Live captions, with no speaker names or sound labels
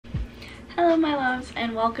Hello my loves,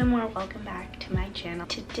 and welcome back to my channel.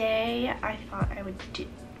 Today I thought I would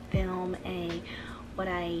film a what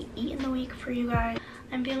I eat in the week for you guys.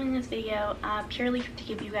 I'm filming this video purely to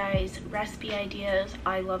give you guys recipe ideas.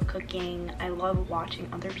 I love cooking. I love watching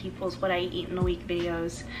other people's what I eat in the week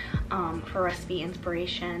videos for recipe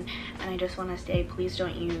inspiration, and I just want to say, please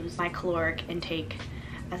don't use my caloric intake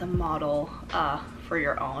as a model for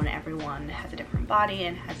your own. Everyone has a different body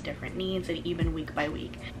and has different needs, and even week by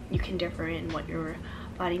week you can differ in what your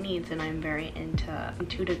body needs, and I'm very into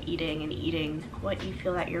intuitive eating and eating what you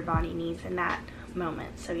feel that your body needs in that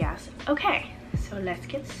moment. So yes, okay, so let's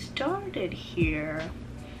get started here.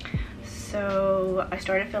 So I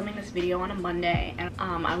started filming this video on a Monday, and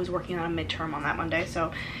I was working on a midterm on that Monday,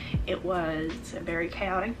 so it was a very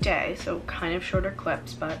chaotic day, so kind of shorter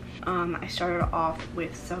clips. But I started off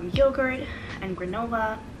with some yogurt and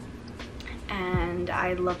granola, and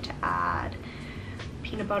I love to add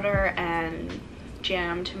peanut butter and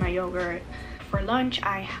jam to my yogurt. For lunch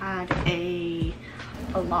I had a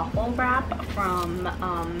falafel wrap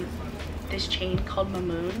from this chain called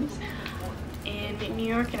Mamoon's in New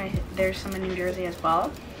York, and there's some in New Jersey as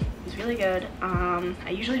well. It was really good. I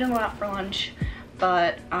usually don't go out for lunch,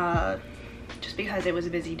 but just because it was a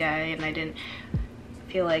busy day and I didn't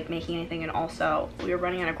feel like making anything, and also we were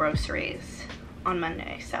running out of groceries on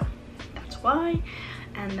Monday, so that's why.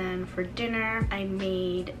 And then for dinner I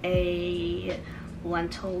made a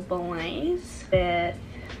lentil bolognese with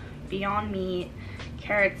Beyond Meat,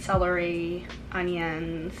 carrots, celery,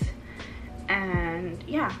 onions, and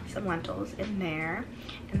yeah, some lentils in there.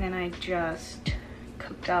 And then I just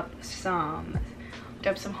cooked up some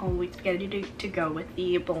whole wheat spaghetti to go with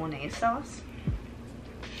the bolognese sauce.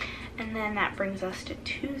 And then that brings us to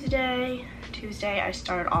Tuesday. I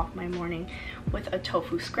started off my morning with a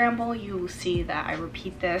tofu scramble. You will see that I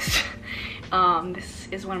repeat this. This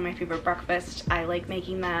is one of my favorite breakfasts. I like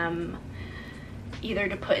making them either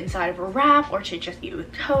to put inside of a wrap or to just eat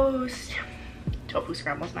with toast. Tofu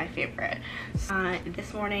scramble is my favorite.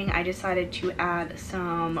 This morning I decided to add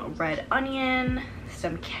some red onion,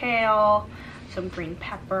 some kale, some green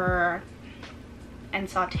pepper, and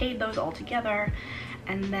sauteed those all together.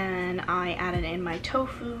 And then I added in my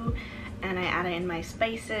tofu, and I added in my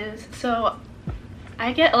spices. So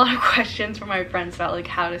I get a lot of questions from my friends about like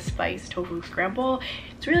how to spice tofu scramble.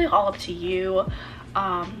 It's really all up to you,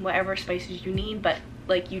 whatever spices you need, but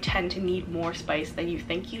like you tend to need more spice than you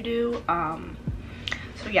think you do.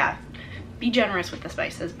 So yeah, be generous with the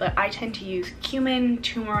spices, but I tend to use cumin,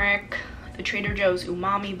 turmeric, the Trader Joe's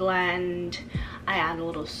umami blend. I add a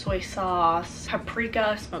little soy sauce,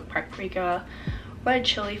 paprika, smoked paprika, red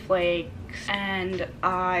chili flakes, and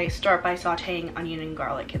I start by sauteing onion and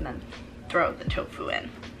garlic and then throw the tofu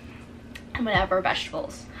in, and whatever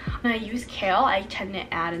vegetables. When I use kale, I tend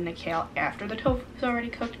to add in the kale after the tofu is already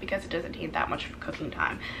cooked because it doesn't need that much cooking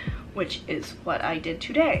time, which is what I did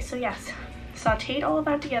today. So yes, sauteed all of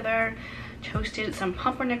that together, toasted some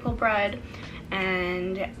pumpernickel bread,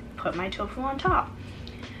 and put my tofu on top.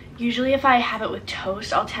 Usually if I have it with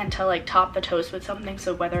toast, I'll tend to like top the toast with something,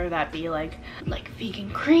 so whether that be like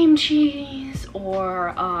vegan cream cheese or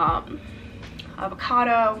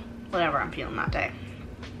avocado, whatever I'm feeling that day.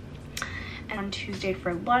 And on Tuesday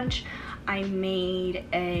for lunch I made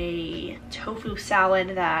a tofu salad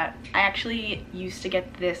that I actually used to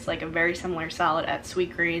get this like a very similar salad at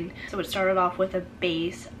Sweetgreen. So it started off with a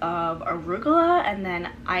base of arugula, and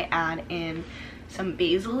then I add in some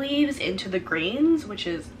basil leaves into the greens, which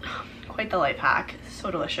is quite the life hack.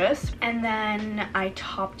 So delicious. And then I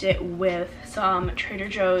topped it with some Trader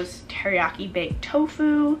Joe's teriyaki baked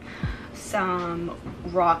tofu, some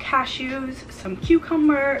raw cashews, some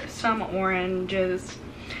cucumber, some oranges,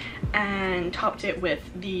 and topped it with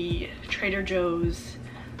the Trader Joe's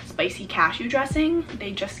spicy cashew dressing.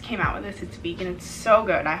 They just came out with this. It's vegan. It's so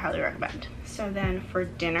good. I highly recommend. So then for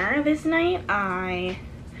dinner this night I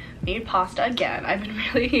made pasta again. I've been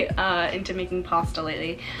really into making pasta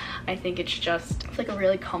lately. I think it's like a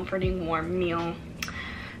really comforting warm meal.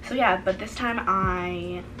 So yeah, but this time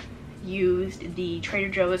I used the Trader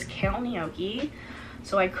Joe's kale gnocchi.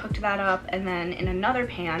 So I cooked that up, and then in another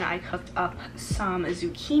pan I cooked up some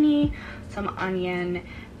zucchini, some onion,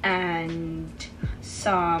 and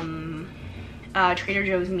some Trader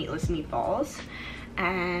Joe's meatless meatballs.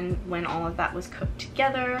 And when all of that was cooked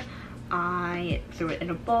together, I threw it in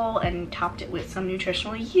a bowl and topped it with some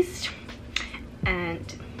nutritional yeast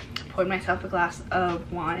and poured myself a glass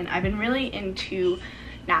of wine. I've been really into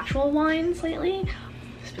natural wines lately,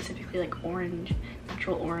 specifically like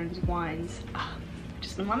natural orange wines.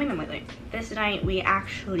 Just been loving them lately. This night we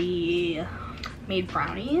actually made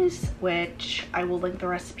brownies, which I will link the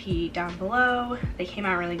recipe down below. They came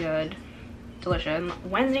out really good. Delicious.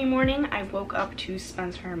 Wednesday morning, I woke up to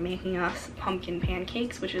Spencer making us pumpkin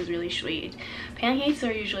pancakes, which is really sweet. Pancakes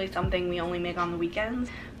are usually something we only make on the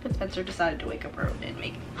weekends, but Spencer decided to wake up early and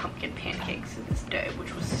make pumpkin pancakes this day,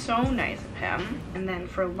 which was so nice of him. And then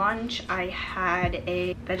for lunch, I had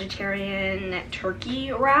a vegetarian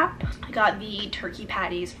turkey wrap. I got the turkey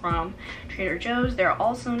patties from Trader Joe's. They're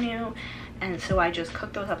also new. And so I just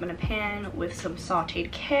cooked those up in a pan with some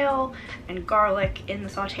sauteed kale and garlic in the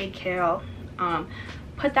sauteed kale.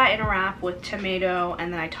 Put that in a wrap with tomato,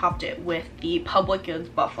 and then I topped it with the Public Goods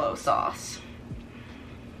buffalo sauce.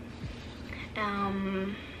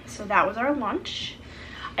 So that was our lunch.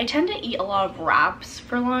 I tend to eat a lot of wraps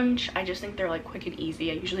for lunch. I just think they're like quick and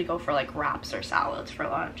easy. I usually go for like wraps or salads for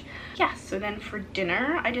lunch. Yeah, so then for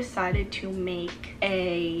dinner, I decided to make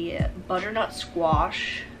a butternut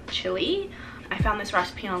squash chili. I found this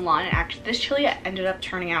recipe online, and actually this chili ended up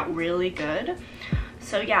turning out really good.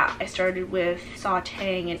 So yeah, I started with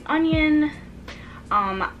sauteing an onion.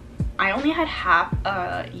 I only had half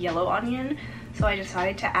a yellow onion, so I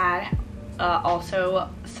decided to add also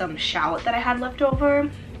some shallot that I had left over.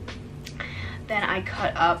 Then I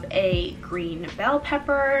cut up a green bell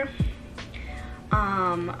pepper,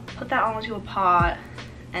 put that all into a pot,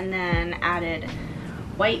 and then added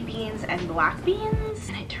white beans and black beans,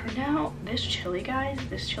 and it turned out, this chili, guys,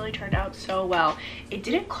 this chili turned out so well. It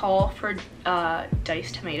didn't call for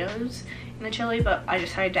diced tomatoes in the chili, but I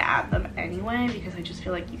decided to add them anyway because I just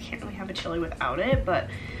feel like you can't really have a chili without it. But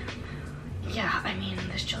yeah, I mean,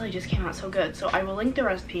 this chili just came out so good. So I will link the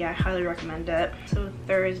recipe. I highly recommend it. So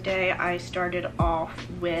Thursday, I started off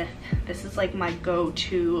with, this is like my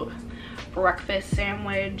go-to breakfast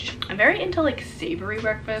sandwich. I'm very into like savory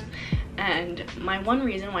breakfast, and my one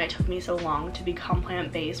reason why it took me so long to become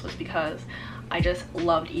plant-based was because I just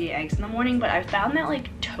loved eating eggs in the morning. But I found that like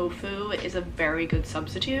tofu is a very good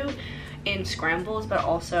substitute in scrambles, but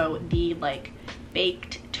also the like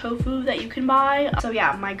baked tofu that you can buy. So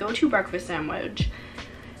yeah, my go-to breakfast sandwich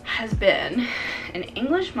has been an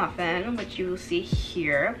English muffin, which you will see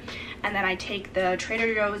here, and then I take the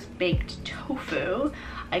Trader Joe's baked tofu,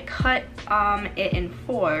 I cut it in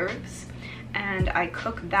fours, and I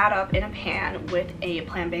cook that up in a pan with a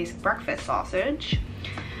plant-based breakfast sausage.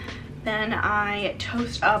 Then I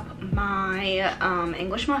toast up my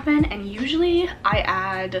English muffin, and usually I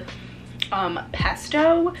add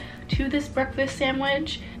pesto to this breakfast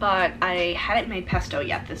sandwich, but I hadn't made pesto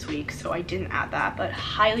yet this week, so I didn't add that, but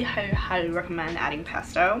highly recommend adding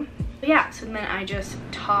pesto. But yeah, so then I just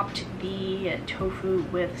topped the tofu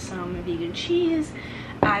with some vegan cheese,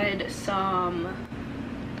 added some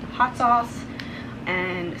hot sauce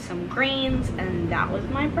and some greens, and that was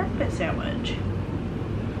my breakfast sandwich.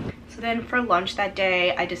 So then for lunch that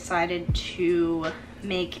day, I decided to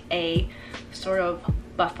make a sort of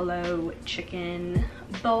buffalo chicken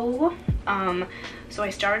bowl. So I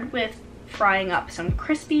started with frying up some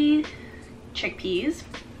crispy chickpeas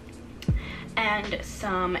and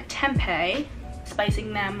some tempeh,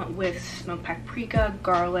 spicing them with smoked paprika,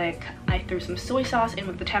 garlic. I threw some soy sauce in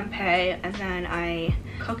with the tempeh, and then I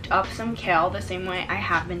cooked up some kale the same way I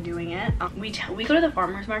have been doing it. We go to the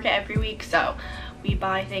farmer's market every week, so we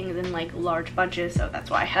buy things in like large bunches, so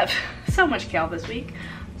that's why I have so much kale this week.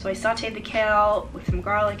 So I sauteed the kale with some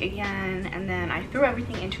garlic again, and then I threw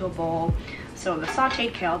everything into a bowl. So the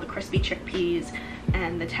sauteed kale, the crispy chickpeas,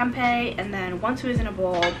 and the tempeh, and then once it was in a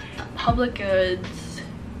bowl, Public Goods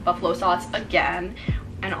buffalo sauce again,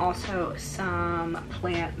 and also some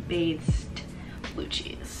plant-based blue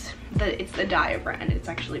cheese. It's the Daiya brand. It's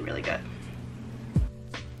actually really good.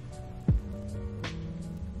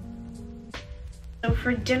 So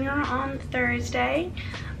for dinner on Thursday,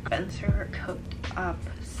 Spencer cooked up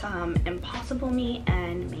some Impossible meat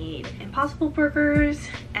and made Impossible burgers,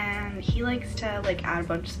 and he likes to like add a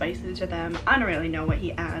bunch of spices to them. I don't really know what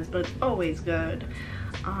he adds, but it's always good.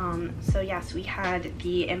 So yes, we had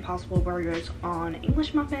the Impossible burgers on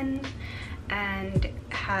English muffin and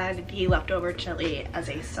had the leftover chili as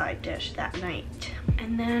a side dish that night.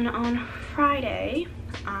 And then on Friday,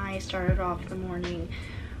 I started off the morning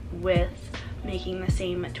with making the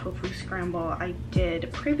same tofu scramble I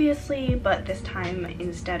did previously, but this time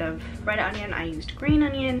instead of red onion, I used green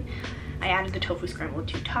onion. I added the tofu scramble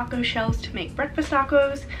to taco shells to make breakfast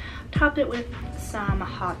tacos, topped it with some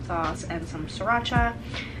hot sauce and some sriracha,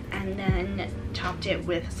 and then topped it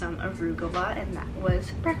with some arugula, and that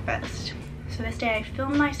was breakfast. So this day I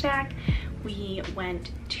filmed my stack. We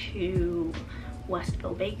went to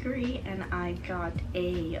Westville Bakery and I got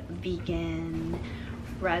a vegan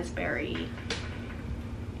raspberry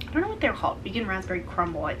I don't know what they're called. Vegan raspberry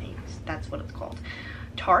crumble, I think that's what it's called.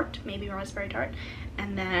 Tart, maybe raspberry tart.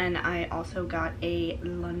 And then I also got a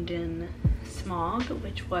London smog,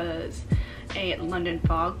 which was a London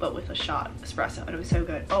fog but with a shot espresso, and it was so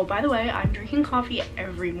good. Oh, by the way, I'm drinking coffee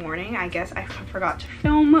every morning. I guess I forgot to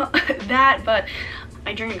film that, but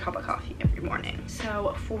I drink a cup of coffee every morning.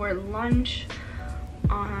 So for lunch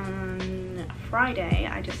on Friday,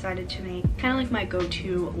 I decided to make kind of like my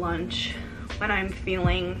go-to lunch when I'm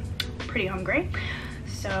feeling pretty hungry.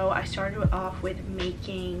 So I started off with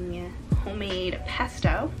making homemade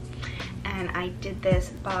pesto, and I did this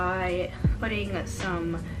by putting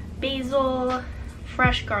some basil,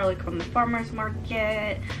 fresh garlic from the farmer's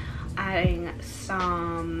market, adding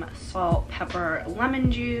some salt, pepper,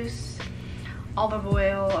 lemon juice, olive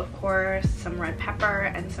oil, of course, some red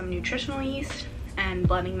pepper, and some nutritional yeast, and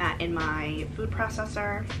blending that in my food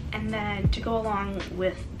processor. And then to go along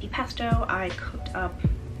with the pesto, I cooked up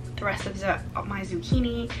the rest of my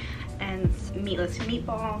zucchini and meatless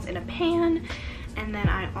meatballs in a pan. And then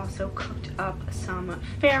I also cooked up some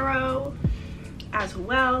farro as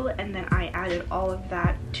well, and then I added all of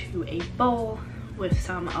that to a bowl with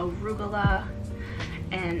some arugula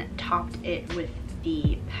and topped it with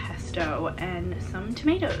the pesto and some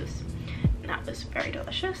tomatoes, and that was very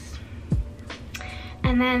delicious.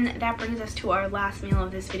 And then that brings us to our last meal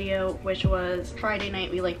of this video, which was Friday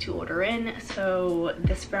night. We like to order in, so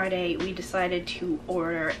this Friday we decided to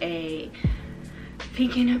order a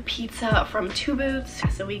vegan pizza from Two Boots.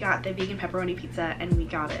 So we got the vegan pepperoni pizza and we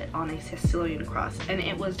got it on a Sicilian crust, and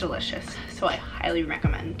it was delicious, so I highly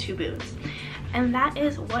recommend Two Boots. And that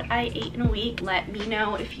is what I ate in a week. Let me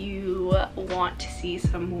know if you want to see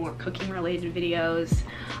some more cooking related videos.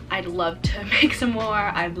 I'd love to make some more.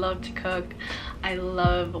 I'd love to cook. I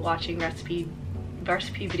love watching recipe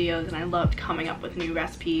videos, and I loved coming up with new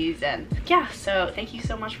recipes. And yeah, so thank you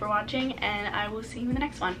so much for watching, and I will see you in the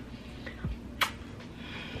next one.